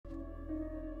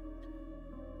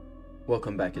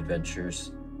Welcome back,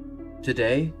 adventurers.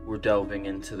 Today, we're delving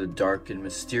into the dark and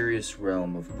mysterious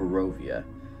realm of Barovia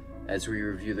as we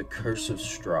review the Curse of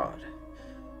Strahd.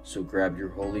 So grab your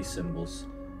holy symbols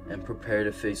and prepare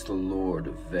to face the Lord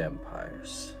of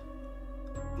Vampires.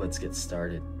 Let's get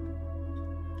started.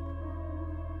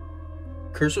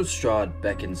 Curse of Strahd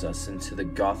beckons us into the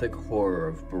gothic horror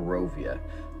of Barovia,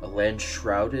 a land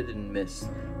shrouded in mist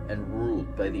and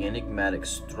ruled by the enigmatic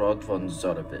Strahd von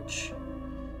Zarovich.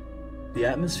 The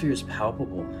atmosphere is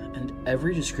palpable, and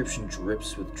every description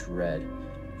drips with dread,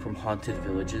 from haunted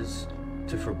villages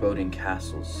to foreboding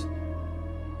castles.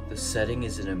 The setting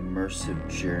is an immersive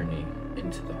journey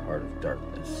into the heart of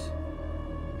darkness.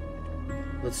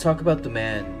 Let's talk about the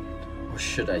man, or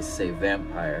should I say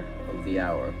vampire, of the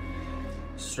hour.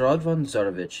 Strahd von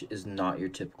Zarovich is not your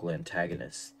typical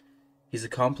antagonist. He's a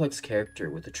complex character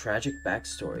with a tragic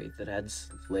backstory that adds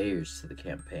layers to the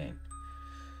campaign.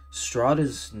 Strahd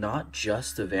is not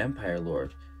just a vampire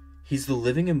lord, he's the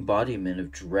living embodiment of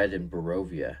dread in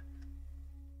Barovia.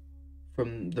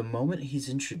 From the moment he's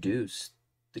introduced,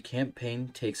 the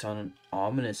campaign takes on an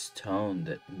ominous tone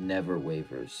that never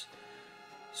wavers.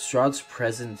 Strahd's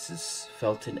presence is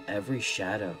felt in every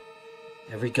shadow,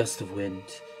 every gust of wind,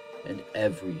 and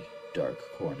every dark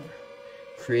corner,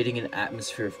 creating an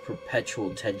atmosphere of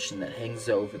perpetual tension that hangs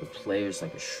over the players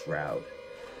like a shroud.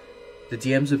 The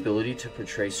DM's ability to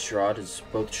portray Strahd as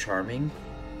both charming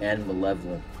and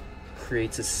malevolent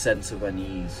creates a sense of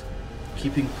unease,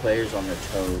 keeping players on their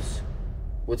toes.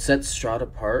 What sets Strahd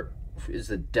apart is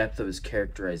the depth of his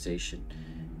characterization.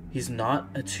 He's not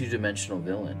a two-dimensional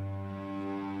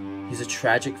villain. He's a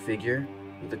tragic figure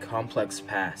with a complex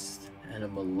past and a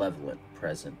malevolent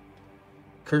present.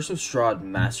 Curse of Strahd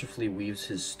masterfully weaves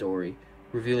his story,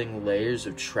 revealing layers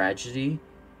of tragedy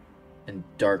and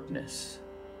darkness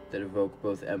that evoke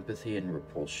both empathy and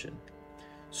repulsion.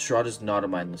 Strahd is not a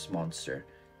mindless monster.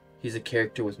 He's a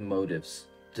character with motives,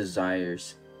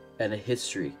 desires, and a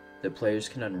history that players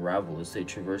can unravel as they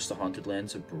traverse the haunted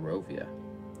lands of Barovia.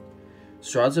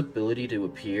 Strahd's ability to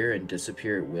appear and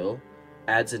disappear at will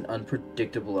adds an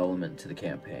unpredictable element to the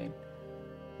campaign.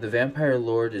 The Vampire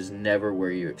Lord is never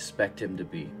where you expect him to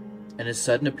be, and his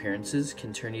sudden appearances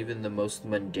can turn even the most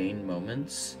mundane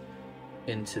moments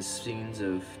into scenes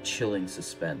of chilling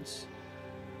suspense.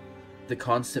 The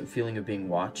constant feeling of being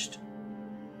watched,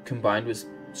 combined with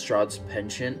Strahd's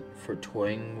penchant for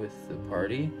toying with the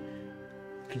party,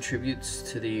 contributes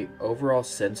to the overall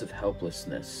sense of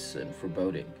helplessness and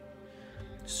foreboding.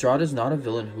 Strahd is not a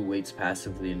villain who waits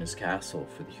passively in his castle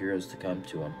for the heroes to come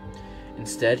to him.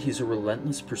 Instead, he's a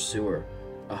relentless pursuer,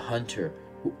 a hunter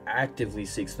who actively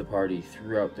seeks the party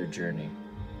throughout their journey.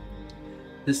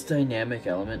 This dynamic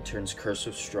element turns Curse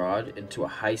of Strahd into a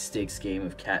high-stakes game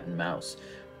of cat and mouse,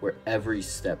 where every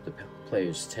step the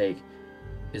players take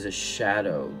is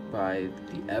shadowed by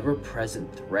the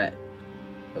ever-present threat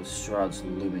of Strahd's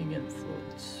looming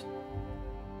influence.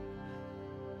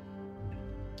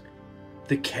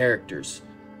 The characters,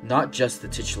 not just the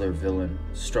titular villain,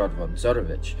 Strahd von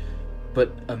Zarovich,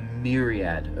 but a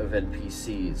myriad of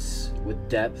NPCs with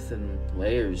depth and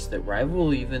layers that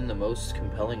rival even the most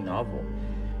compelling novel.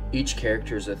 Each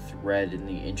character is a thread in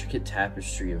the intricate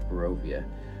tapestry of Barovia,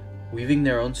 weaving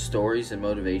their own stories and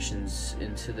motivations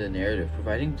into the narrative,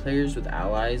 providing players with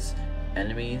allies,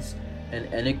 enemies, and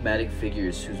enigmatic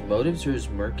figures whose motives are as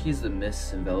murky as the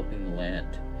mists enveloping the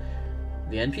land.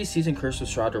 The NPCs in Curse of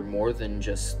Strahd are more than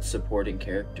just supporting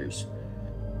characters.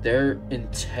 They're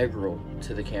integral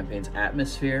to the campaign's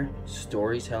atmosphere,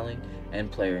 storytelling, and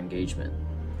player engagement.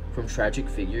 From tragic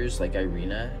figures like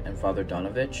Irina and Father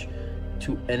Donovich,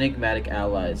 to enigmatic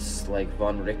allies like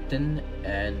von Richten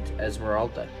and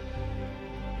Esmeralda.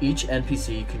 Each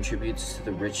NPC contributes to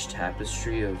the rich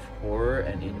tapestry of horror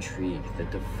and intrigue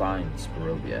that defines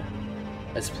Barovia.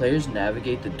 As players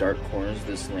navigate the dark corners of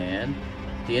this land,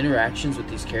 the interactions with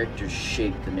these characters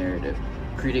shape the narrative,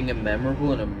 creating a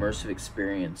memorable and immersive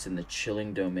experience in the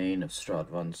chilling domain of Strahd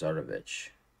von Zarovich.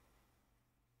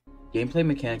 Gameplay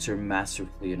mechanics are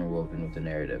masterfully interwoven with the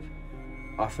narrative,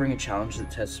 offering a challenge that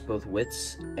tests both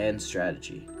wits and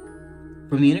strategy.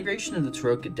 From the integration of the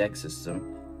Tarot deck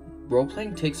system,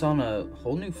 role-playing takes on a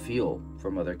whole new feel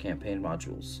from other campaign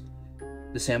modules.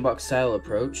 The sandbox-style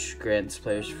approach grants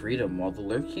players freedom, while the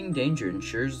lurking danger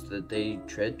ensures that they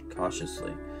tread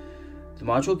cautiously. The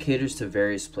module caters to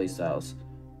various playstyles,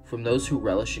 from those who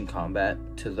relish in combat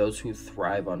to those who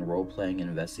thrive on role-playing and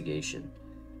investigation.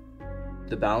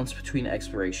 The balance between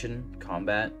exploration,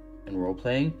 combat, and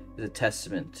role-playing is a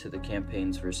testament to the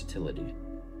campaign's versatility.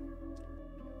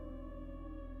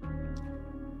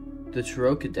 The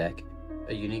Tarot deck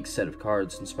a unique set of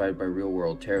cards inspired by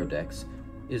real-world tarot decks,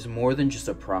 is more than just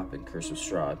a prop in Curse of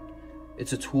Strahd.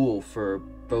 It's a tool for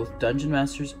both dungeon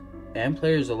masters and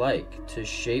players alike to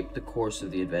shape the course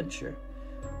of the adventure.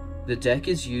 The deck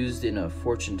is used in a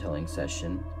fortune-telling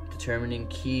session, determining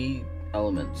key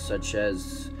elements such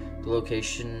as the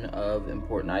location of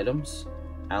important items,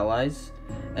 allies,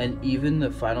 and even the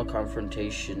final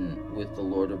confrontation with the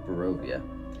Lord of Barovia.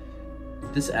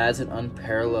 This adds an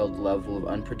unparalleled level of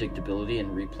unpredictability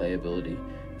and replayability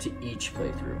to each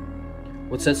playthrough.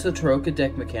 What sets the Tarokka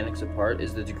deck mechanics apart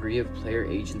is the degree of player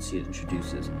agency it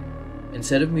introduces.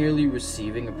 Instead of merely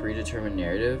receiving a predetermined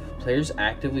narrative, players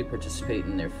actively participate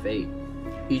in their fate.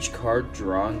 Each card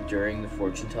drawn during the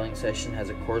fortune-telling session has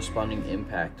a corresponding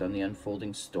impact on the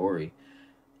unfolding story,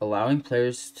 allowing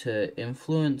players to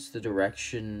influence the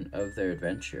direction of their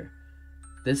adventure.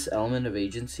 This element of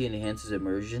agency enhances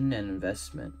immersion and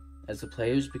investment, as the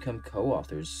players become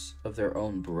co-authors of their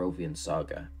own Barovian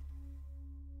saga.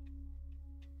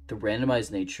 The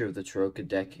randomized nature of the Tarokka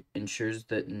deck ensures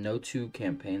that no two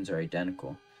campaigns are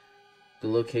identical. The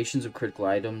locations of critical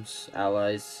items,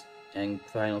 allies, and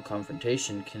final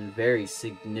confrontation can vary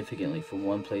significantly from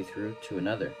one playthrough to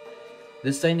another.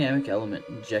 This dynamic element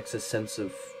injects a sense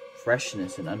of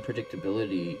freshness and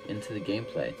unpredictability into the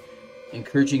gameplay,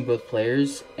 encouraging both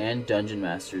players and dungeon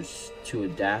masters to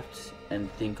adapt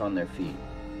and think on their feet.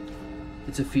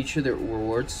 It's a feature that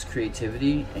rewards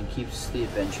creativity and keeps the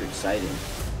adventure exciting,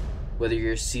 whether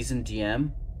you're a seasoned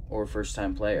DM or a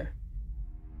first-time player.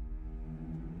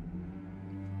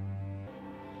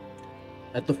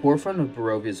 At the forefront of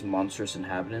Barovia's monstrous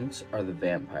inhabitants are the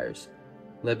vampires,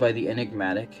 led by the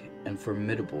enigmatic and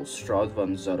formidable Strahd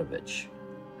von Zodovich.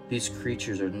 These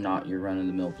creatures are not your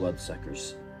run-of-the-mill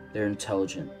bloodsuckers. They're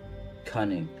intelligent,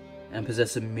 cunning, and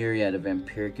possess a myriad of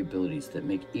vampiric abilities that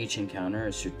make each encounter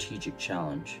a strategic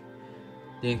challenge.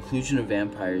 The inclusion of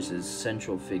vampires as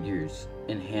central figures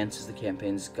enhances the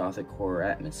campaign's gothic horror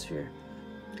atmosphere,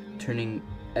 turning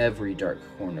every dark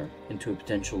corner into a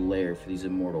potential lair for these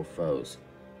immortal foes.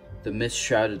 The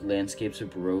mist-shrouded landscapes of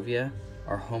Barovia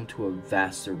are home to a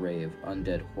vast array of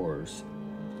undead horrors,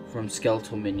 from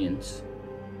skeletal minions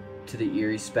to the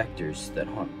eerie specters that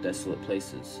haunt desolate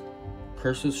places.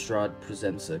 Curse of Strahd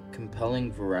presents a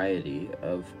compelling variety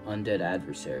of undead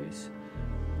adversaries.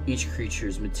 Each creature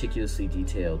is meticulously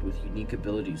detailed with unique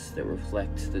abilities that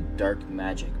reflect the dark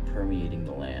magic permeating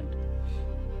the land.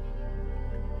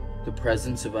 The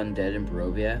presence of undead in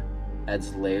Barovia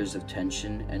adds layers of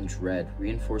tension and dread,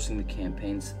 reinforcing the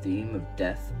campaign's theme of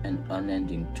death and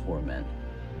unending torment.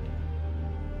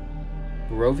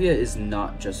 Barovia is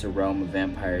not just a realm of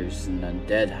vampires and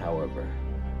undead, however.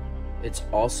 It's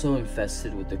also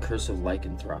infested with the curse of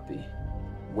lycanthropy.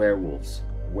 Werewolves,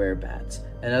 werebats,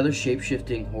 and other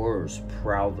shape-shifting horrors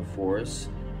prowl the forests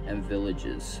and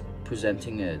villages,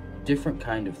 presenting a different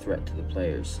kind of threat to the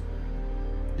players.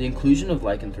 The inclusion of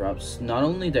lycanthropes not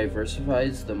only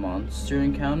diversifies the monster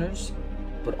encounters,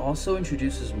 but also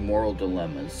introduces moral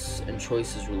dilemmas and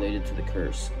choices related to the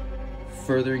curse,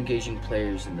 further engaging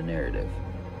players in the narrative.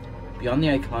 Beyond the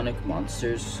iconic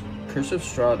monsters, Curse of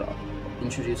Strahd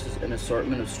introduces an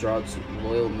assortment of Strahd's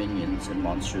loyal minions and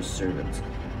monstrous servants,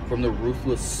 from the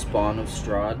ruthless spawn of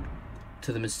Strahd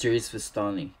to the mysterious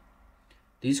Vistani.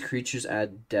 These creatures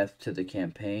add depth to the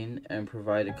campaign and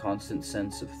provide a constant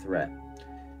sense of threat.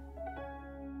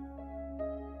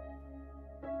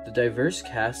 The diverse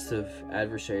cast of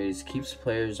adversaries keeps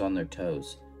players on their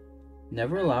toes,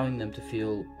 never allowing them to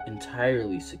feel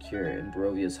entirely secure in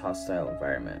Barovia's hostile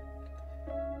environment.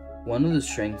 One of the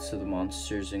strengths of the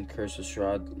monsters in Curse of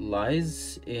Strahd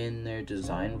lies in their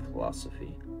design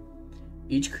philosophy.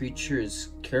 Each creature is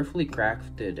carefully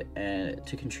crafted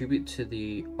to contribute to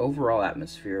the overall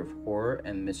atmosphere of horror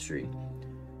and mystery.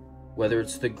 Whether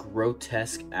it's the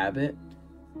grotesque abbot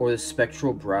or the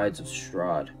spectral brides of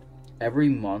Strahd, every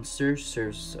monster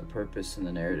serves a purpose in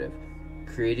the narrative,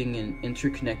 creating an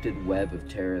interconnected web of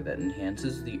terror that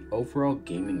enhances the overall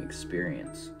gaming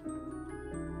experience.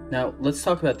 Now, let's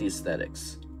talk about the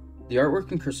aesthetics. The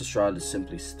artwork in Curse of Strahd is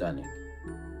simply stunning.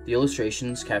 The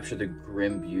illustrations capture the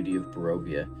grim beauty of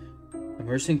Barovia,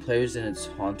 immersing players in its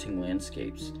haunting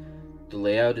landscapes. The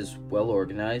layout is well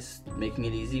organized, making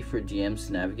it easy for DMs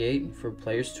to navigate and for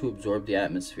players to absorb the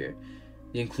atmosphere.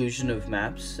 The inclusion of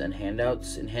maps and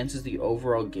handouts enhances the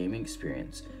overall gaming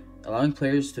experience, allowing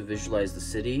players to visualize the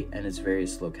city and its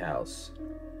various locales.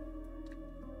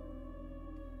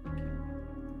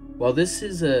 While this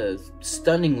is a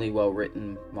stunningly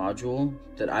well-written module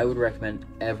that I would recommend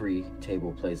every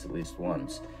table plays at least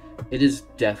once, it is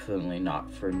definitely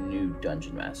not for new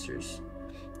dungeon masters.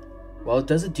 While it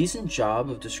does a decent job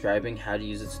of describing how to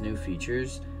use its new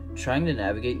features, trying to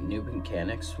navigate new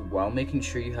mechanics while making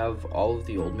sure you have all of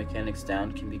the old mechanics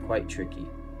down can be quite tricky.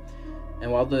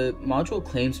 And while the module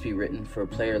claims to be written for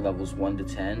player levels 1 to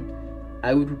 10,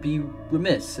 I would be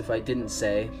remiss if I didn't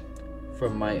say,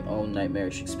 from my own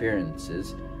nightmarish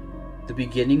experiences, the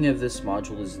beginning of this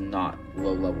module is not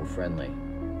low-level friendly.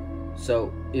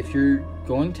 So, if you're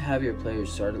going to have your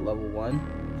players start at level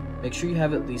 1, make sure you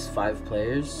have at least 5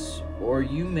 players, or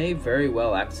you may very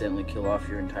well accidentally kill off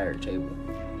your entire table.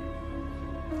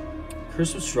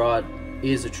 Curse of Strahd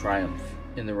is a triumph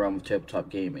in the realm of tabletop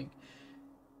gaming.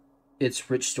 Its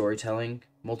rich storytelling,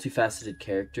 multifaceted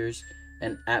characters,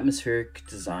 and atmospheric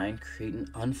design create an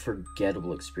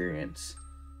unforgettable experience.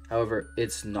 However,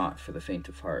 it's not for the faint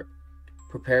of heart.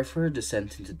 Prepare for a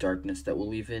descent into darkness that will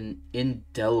leave an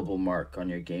indelible mark on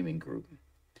your gaming group.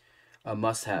 A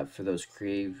must-have for those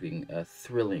craving a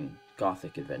thrilling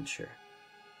gothic adventure.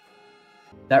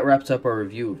 That wraps up our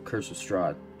review of Curse of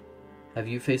Strahd. Have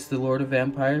you faced the Lord of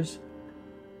Vampires?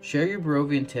 Share your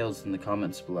Barovian tales in the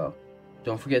comments below.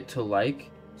 Don't forget to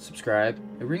like, subscribe,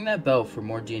 and ring that bell for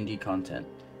more D&D content.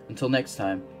 Until next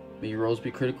time, may your rolls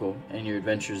be critical and your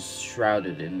adventures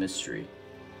shrouded in mystery.